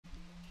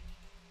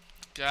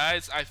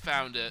Guys, I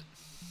found it.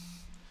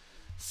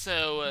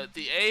 So,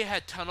 the A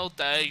had tunneled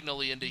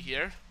diagonally into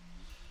here.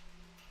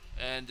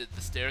 And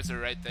the stairs are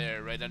right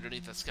there, right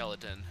underneath the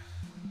skeleton.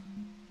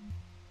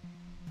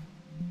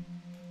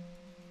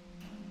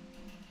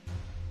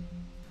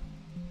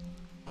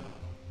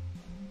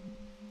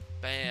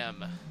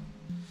 Bam.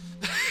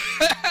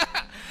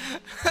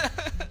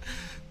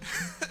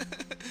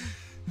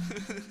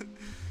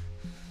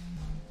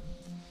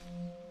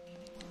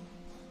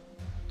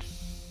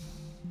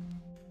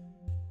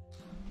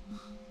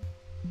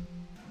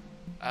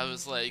 I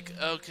was like,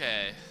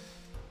 okay.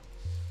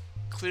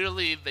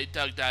 Clearly they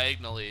dug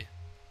diagonally,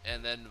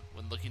 and then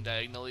when looking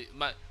diagonally,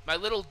 my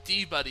little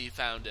D buddy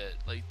found it.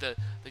 Like the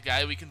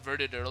guy we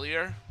converted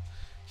earlier,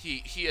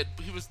 he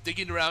was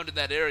digging around in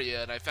that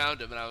area, and I found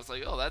him, and I was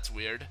like, oh, that's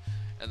weird.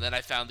 And then I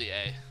found the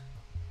A.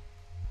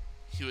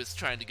 He was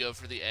trying to go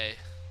for the A.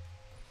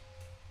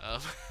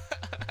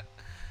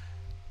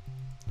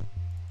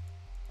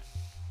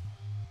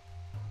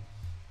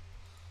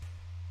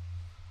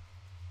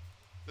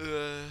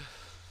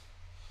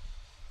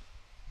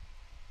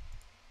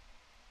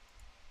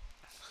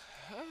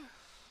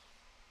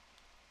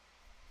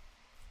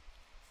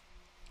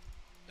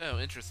 Oh,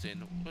 interesting.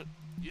 What,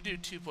 you do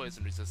 2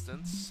 poison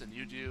resistance, and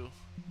you do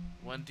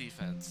 1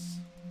 defense.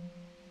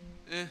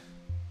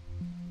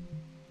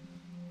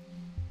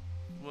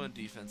 1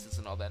 defense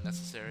isn't all that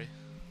necessary.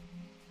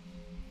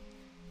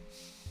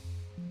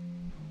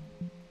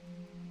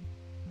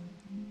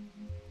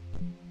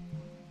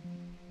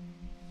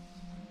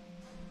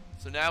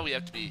 So now we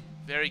have to be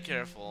very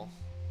careful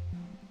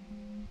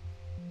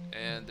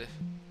and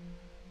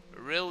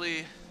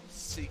really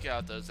seek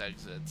out those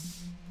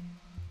exits.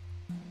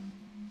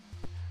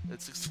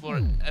 Let's explore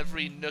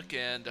every nook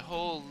and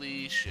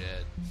holy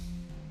shit.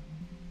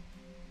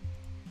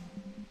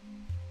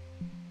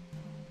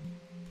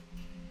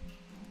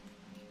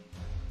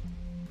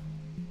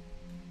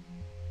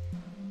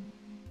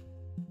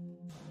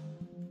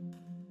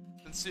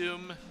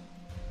 Consume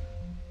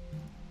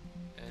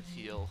and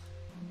heal.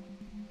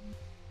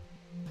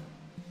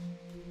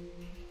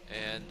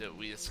 And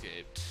we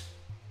escaped.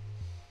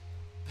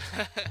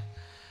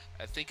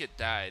 I think it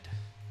died.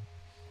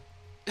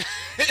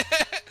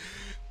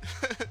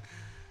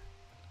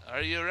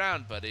 Are you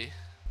around, buddy?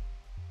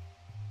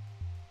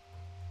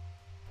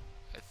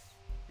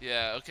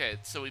 Yeah, okay,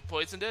 so we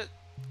poisoned it,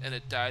 and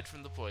it died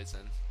from the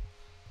poison.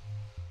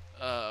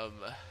 There's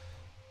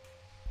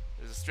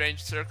a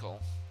strange circle.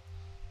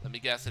 Let me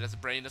guess, it has a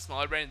brain, a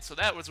smaller brain. So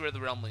that was where the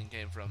Realmling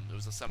came from. It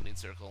was a summoning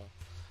circle.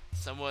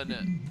 Someone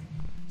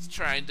is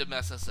trying to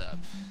mess us up.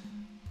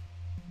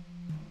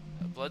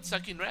 A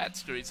blood-sucking rat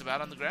scurries about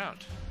on the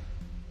ground.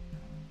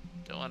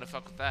 Don't want to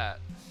fuck with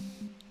that.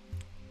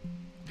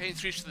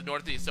 Pain's reached to the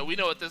northeast, so we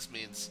know what this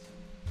means,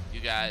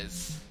 you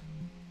guys.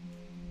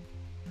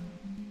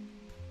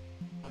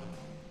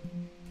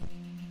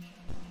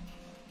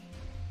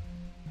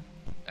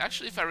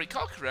 Actually, if I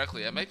recall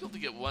correctly, I might be able to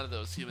get one of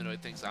those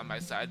humanoid things on my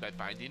side by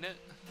binding it.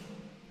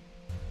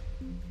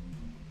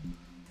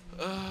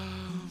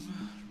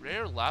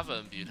 Rare lava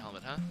imbued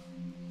helmet, huh?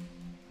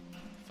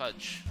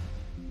 Fudge.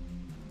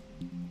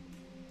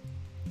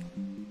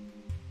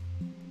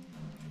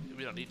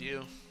 We don't need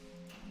you.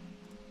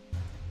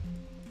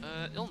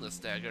 Illness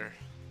dagger.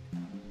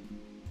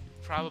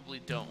 Probably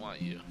don't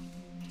want you.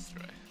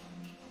 Destroy.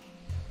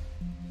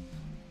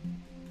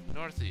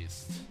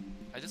 Northeast.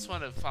 I just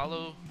want to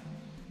follow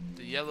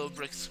the yellow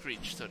brick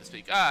screech, so to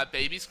speak. Ah,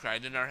 baby's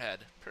crying in our head.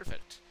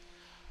 Perfect.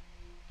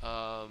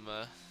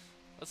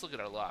 Let's look at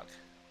our log.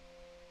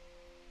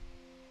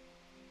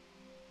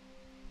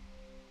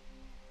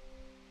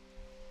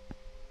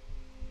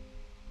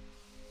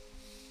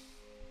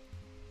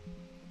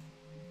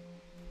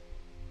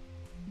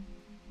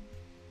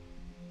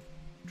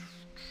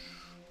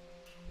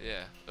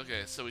 Yeah,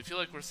 okay, so we feel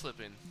like we're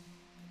slipping.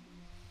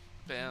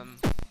 Bam.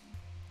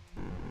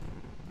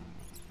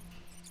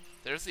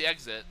 There's the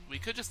exit. We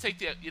could just take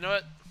the... You know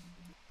what?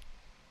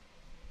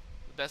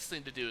 The best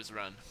thing to do is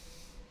run.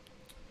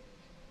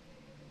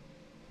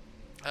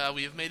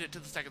 We have made it to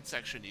the second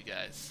section, you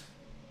guys.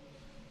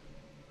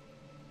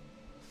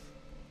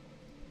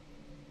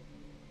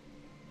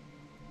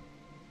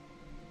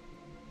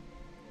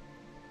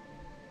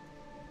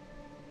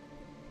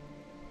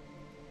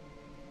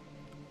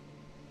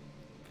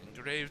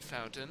 Engraved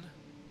fountain.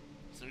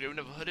 It's engraved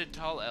of a hooded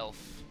tall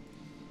elf.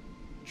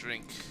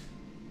 Drink.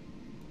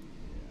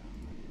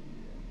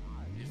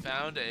 You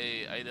found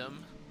a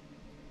item.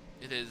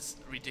 It is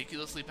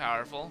ridiculously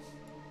powerful.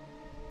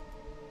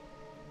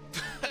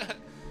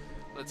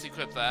 Let's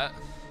equip that.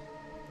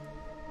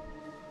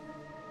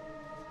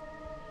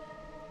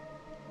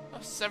 Oh,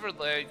 severed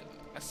leg.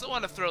 I still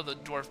want to throw the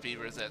dwarf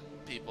beavers at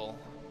people.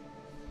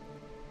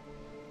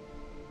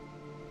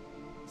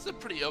 This is a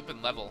pretty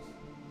open level.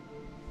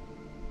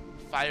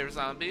 Fire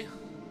zombie.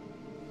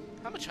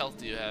 How much health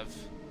do you have?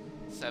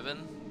 7?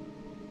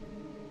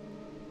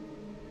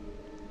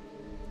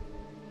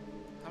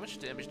 How much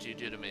damage do you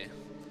do to me?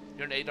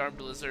 You're an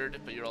 8-armed lizard,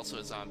 but you're also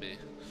a zombie.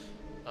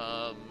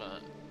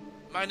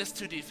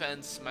 -2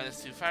 defense,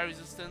 -2 fire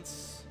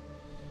resistance.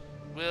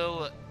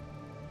 We'll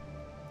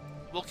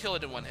kill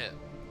it in one hit.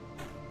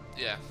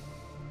 Yeah.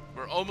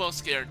 We're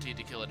almost guaranteed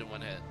to kill it in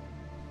one hit.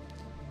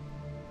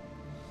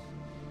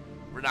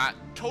 We're not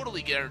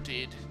totally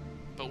guaranteed,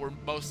 but we're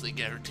mostly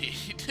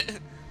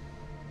guaranteed.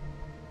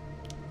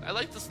 I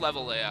like this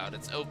level layout.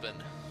 It's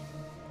open.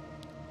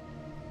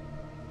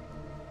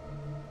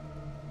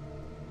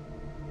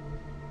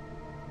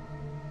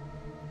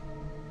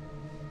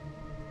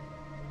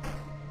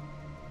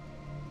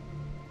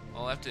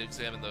 I'll have to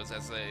examine those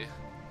as they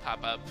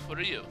pop up. What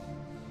are you?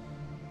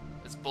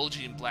 It's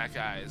bulging black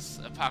eyes,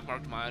 a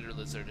pockmarked monitor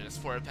lizard, and its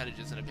 4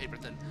 appendages and a paper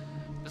thin.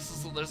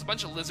 There's a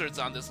bunch of lizards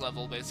on this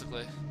level,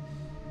 basically.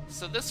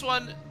 So this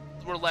one,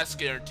 we're less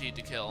guaranteed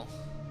to kill.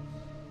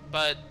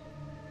 But,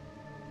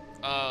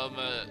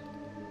 and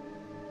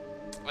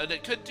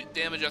it could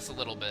damage us a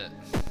little bit.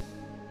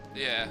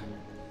 Yeah.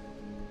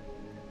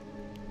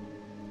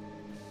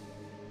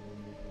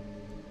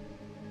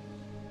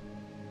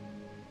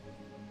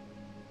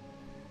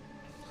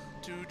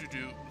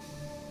 Do-do-do.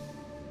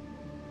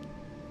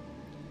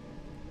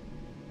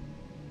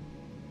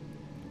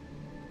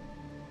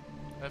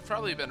 I've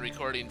probably been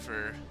recording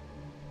for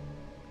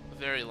a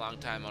very long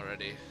time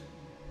already.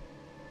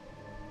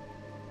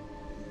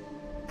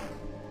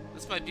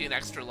 This might be an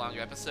extra long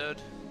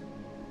episode.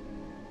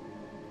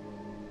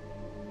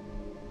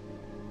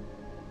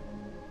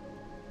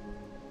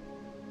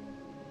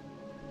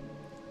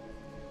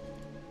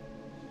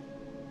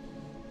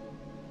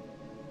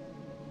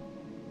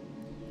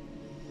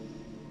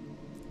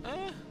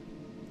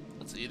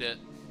 Let's eat it.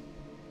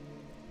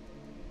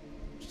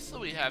 Just so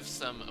we have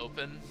some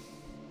open.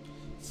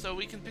 So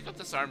we can pick up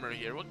this armor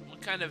here. What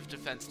kind of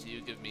defense do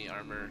you give me,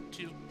 armor?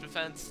 2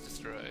 defense,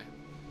 destroy.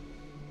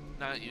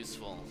 Not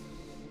useful.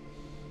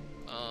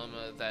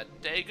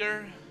 That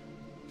dagger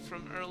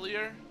from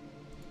earlier.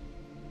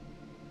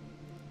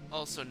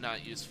 Also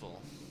not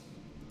useful.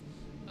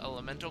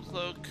 Elemental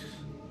cloak.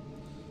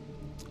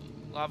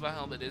 Lava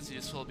helmet is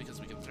useful because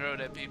we can throw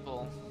it at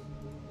people.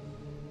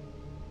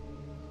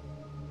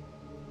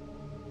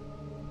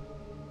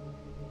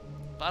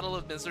 Bottle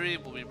of Misery,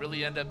 will we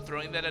really end up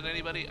throwing that at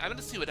anybody? I'm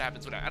gonna see what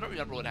happens when I don't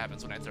remember what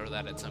happens when I throw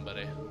that at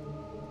somebody.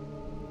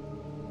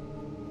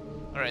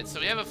 Alright,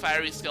 so we have a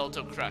fiery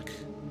skeletal crook.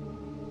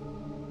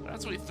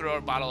 That's when we throw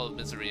our Bottle of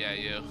Misery at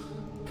you.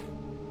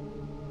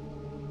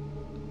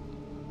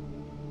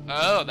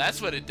 Oh,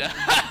 that's what it does.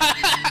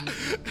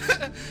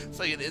 It's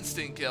like an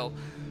instant kill.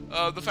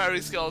 The fiery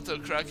skeletal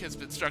crook has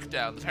been struck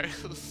down. The fiery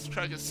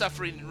crook is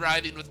suffering and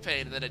writhing with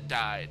pain, and then it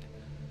died.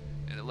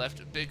 And it left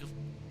a big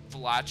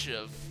blotch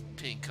of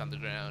pink on the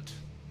ground.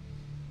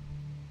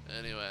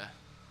 Anyway.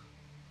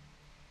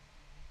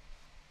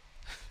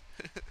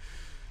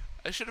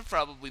 I should have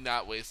probably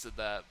not wasted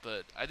that,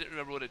 but I didn't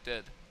remember what it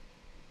did.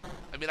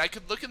 I mean, I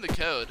could look in the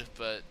code,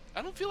 but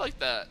I don't feel like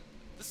that.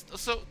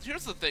 So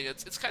here's the thing,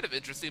 it's kind of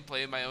interesting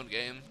playing my own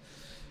game,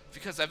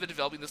 because I've been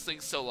developing this thing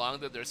so long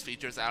that there's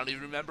features I don't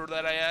even remember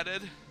that I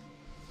added.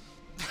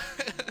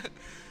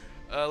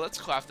 Let's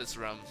quaff this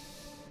rum.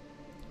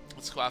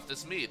 Let's quaff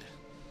this mead.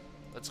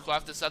 Let's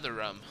quaff this other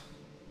rum.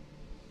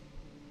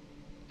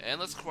 And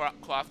let's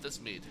quaff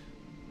this mead.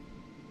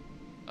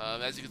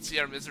 As you can see,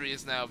 our misery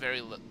is now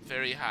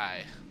very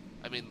high.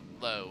 I mean,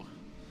 low.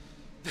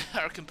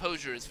 Our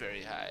composure is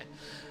very high.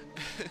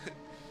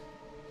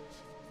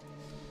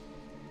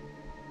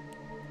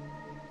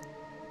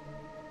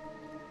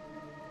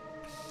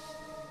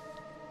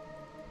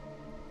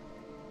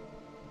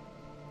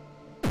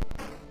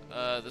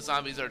 The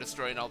zombies are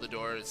destroying all the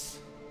doors.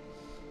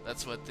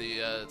 That's what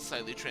the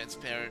slightly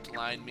transparent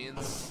line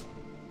means.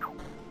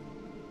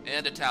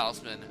 And a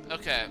talisman.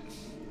 Okay.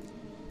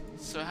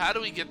 So how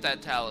do we get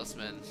that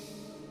talisman?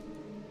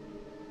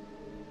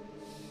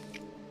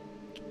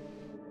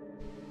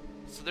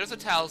 So there's a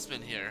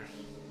talisman here.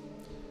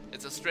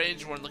 It's a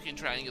strange, worn-looking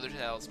triangular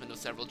talisman with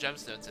several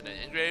gemstones in it.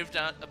 Engraved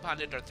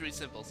upon it are 3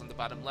 symbols. On the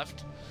bottom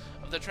left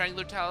of the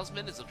triangular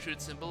talisman is a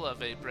crude symbol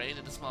of a brain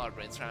and a smaller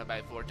brain surrounded by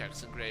a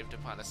vortex engraved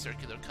upon a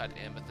circular cut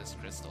amethyst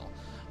crystal.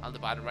 On the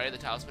bottom right of the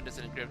talisman is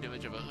an engraved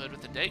image of a hood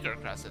with a dagger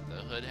across it. The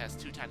hood has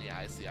 2 tiny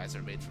eyes. The eyes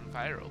are made from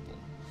fire opal.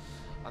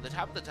 On the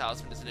top of the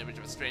talisman is an image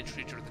of a strange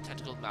creature with a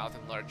tentacled mouth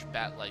and large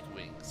bat-like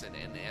wings and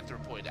an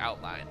anthropoid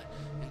outline,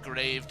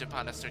 engraved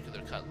upon a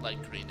circular cut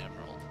light green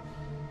emerald.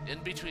 In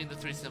between the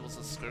 3 symbols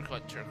is a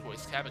square-cut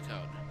turquoise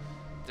cabicone.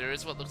 There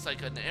is what looks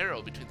like an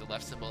arrow between the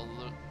left symbol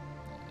and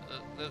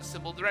the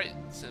symbol, the right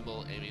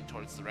symbol, aiming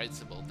towards the right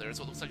symbol. There is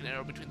what looks like an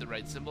arrow between the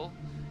right symbol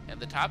and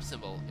the top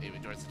symbol,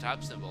 aiming towards the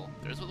top symbol.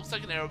 There is what looks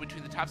like an arrow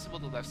between the top symbol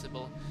and the left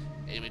symbol,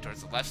 aiming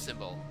towards the left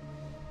symbol.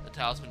 The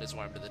talisman is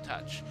warm to the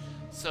touch.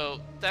 So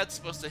that's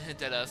supposed to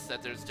hint at us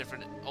that there's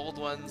different old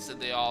ones,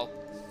 and they all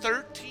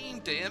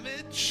 13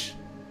 damage.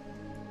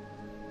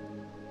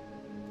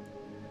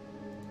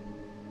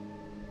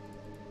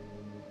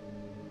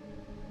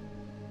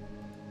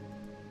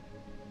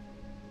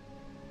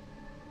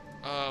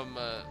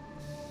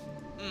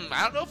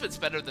 I don't know if it's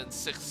better than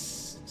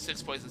 6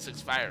 poison,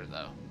 6 fire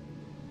though.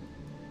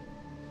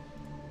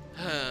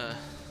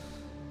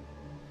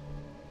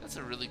 That's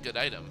a really good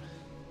item.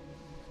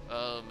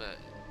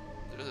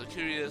 There's a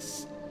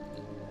curious...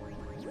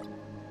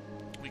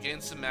 We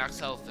gained some max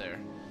health there.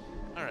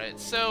 Alright,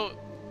 so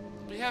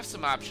we have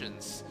some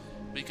options.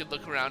 We could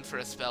look around for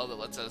a spell that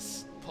lets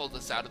us pull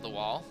this out of the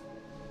wall.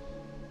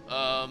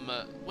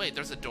 Wait,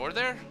 there's a door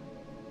there?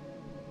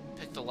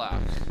 Pick the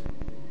lock.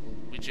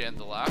 We jammed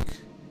the lock.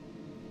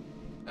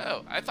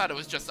 Oh, I thought it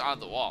was just on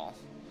the wall.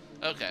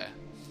 Okay.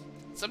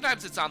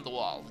 Sometimes it's on the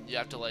wall. You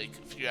have to, like,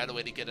 figure out a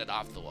way to get it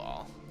off the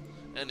wall.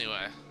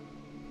 Anyway.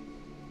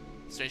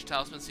 Strange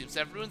talisman seems to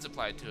have runes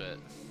applied to it.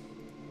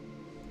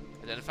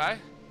 Identify?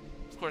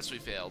 Of course we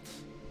failed.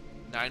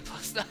 9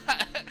 plus 9.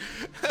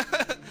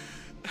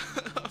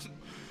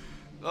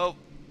 Well,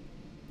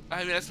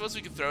 I mean, I suppose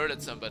we could throw it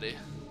at somebody.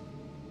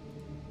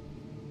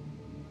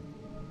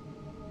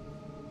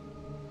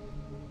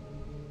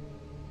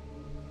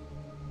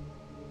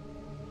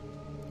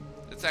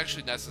 It's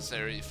actually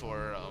necessary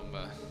for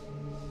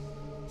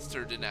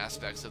certain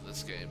aspects of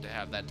this game to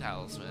have that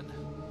talisman.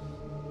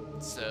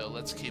 So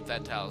let's keep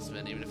that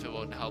talisman, even if it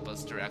won't help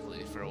us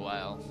directly for a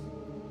while.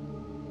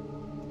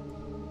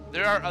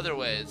 There are other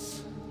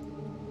ways.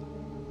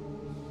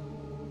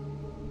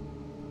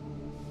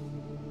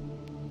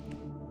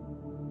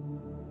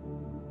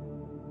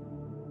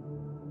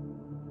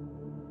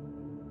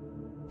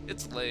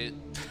 It's late.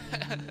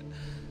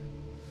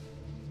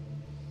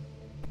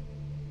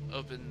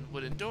 Open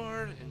wooden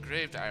door,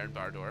 engraved iron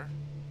bar door.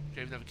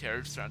 Engraved of a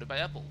carriage surrounded by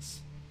apples.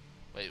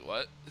 Wait,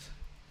 what?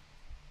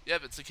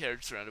 Yep, it's a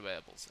carriage surrounded by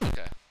apples.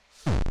 Okay.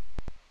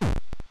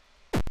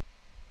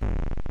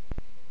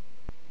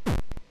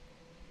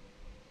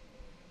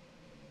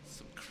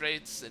 Some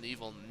crates, an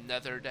evil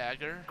nether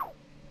dagger.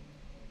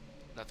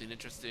 Nothing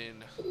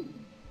interesting.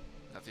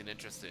 Nothing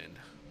interesting.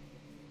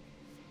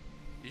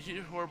 You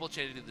hear horrible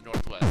chanting to the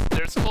northwest.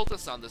 There's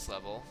cultists on this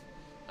level.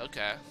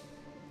 Okay.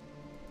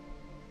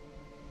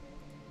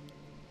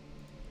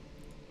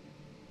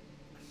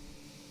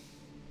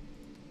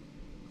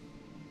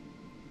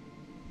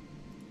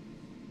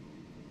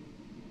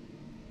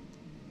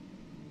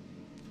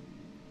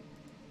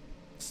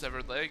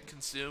 Severed leg,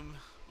 consume.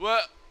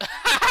 What?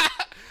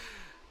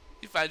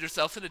 You find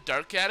yourself in a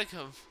dark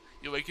catacomb.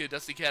 You wake in a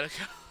dusty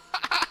catacomb.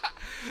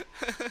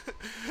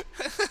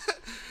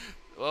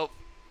 Well,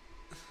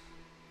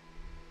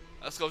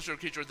 a sculptural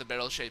creature with a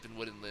barrel shape and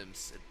wooden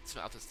limbs. Its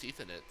mouth has teeth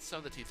in it. Some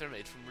of the teeth are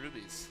made from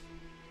rubies.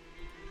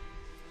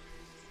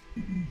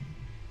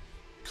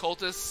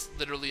 Cultists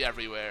literally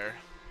everywhere.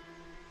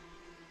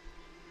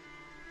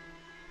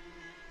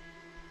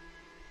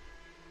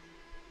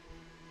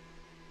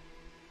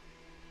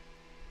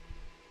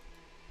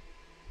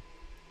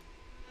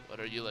 What,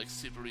 are you like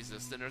super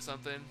resistant or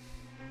something?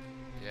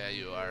 Yeah,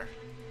 you are.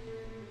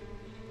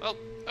 Well,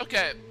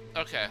 okay,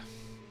 okay.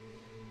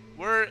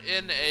 We're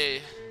in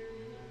a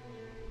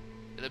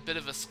bit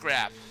of a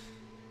scrap.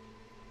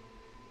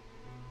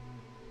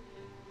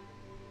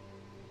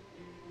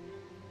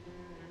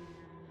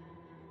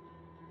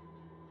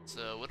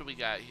 So what do we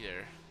got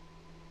here?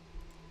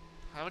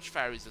 How much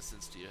fire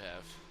resistance do you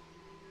have?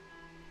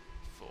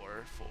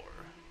 4.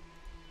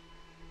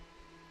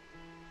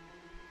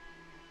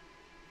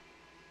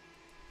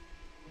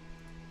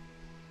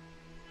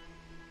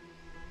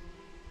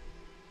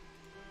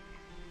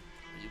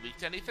 Are you weak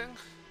to anything?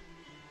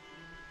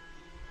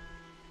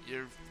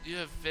 You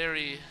have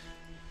very,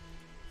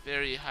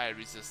 very high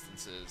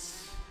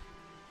resistances.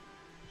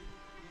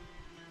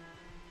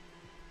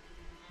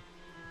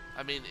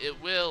 I mean,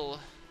 it will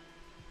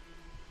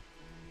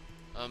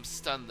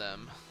stun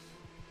them.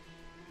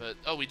 But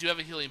oh, we do have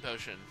a healing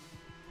potion.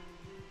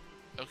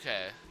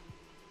 Okay.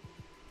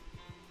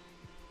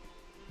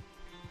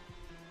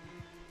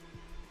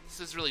 This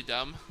is really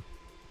dumb.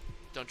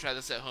 Don't try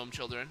this at home,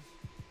 children.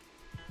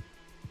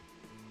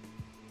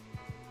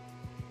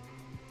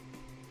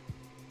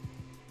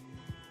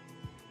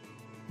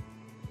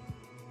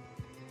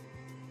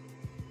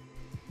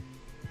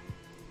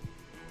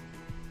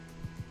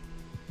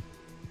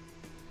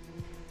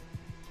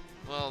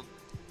 Well,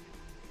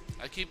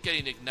 I keep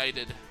getting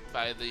ignited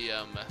by the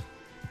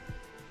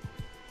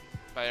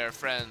by our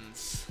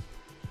friends.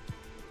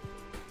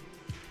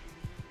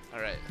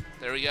 Alright,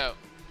 there we go.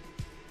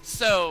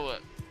 So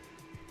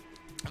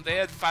they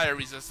had fire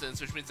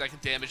resistance, which means I can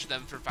damage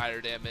them for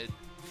fire damage.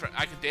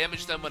 I can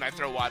damage them when I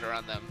throw water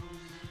on them.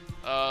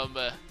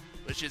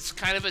 Which is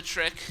kind of a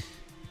trick,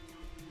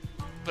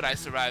 but I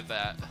survived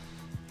that.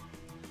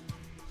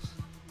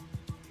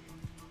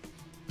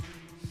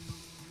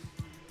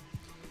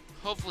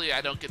 Hopefully I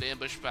don't get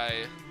ambushed by...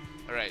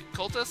 Alright,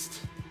 cultist?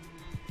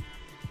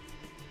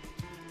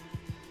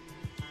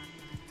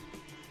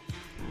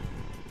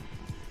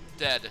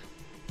 Dead.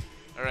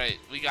 Alright,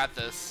 we got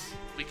this.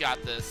 We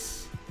got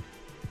this.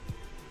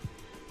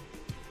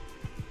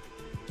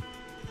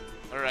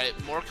 Alright,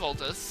 more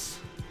cultists.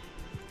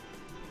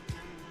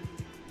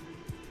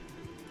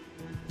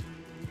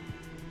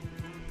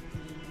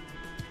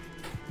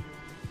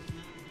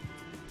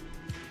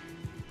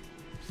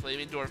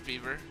 Flaming Dwarf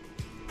Fever.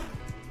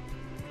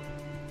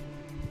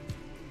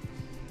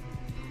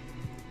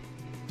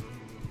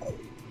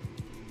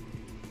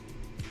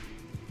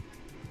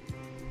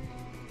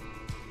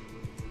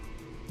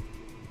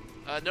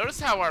 Notice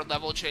how our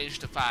level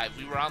changed to 5.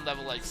 We were on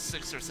level like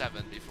 6 or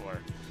 7 before.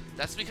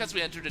 That's because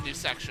we entered a new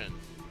section.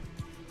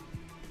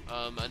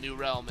 A new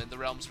realm, and the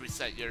realms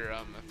reset your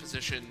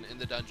position in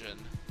the dungeon.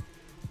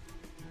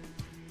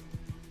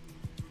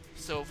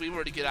 So if we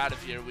were to get out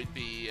of here, we'd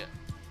be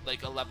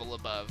like a level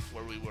above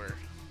where we were.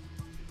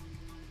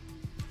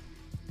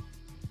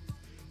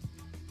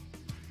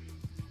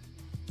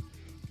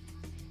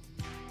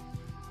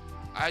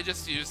 I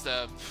just used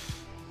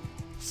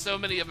so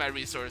many of my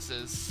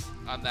resources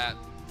on that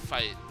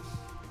fight.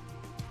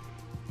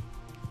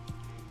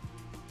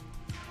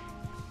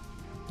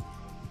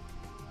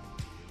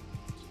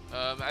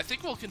 I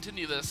think we'll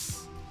continue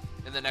this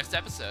in the next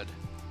episode,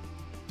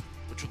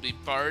 which will be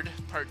Bard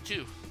Part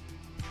 2.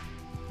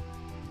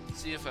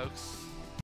 See you, folks.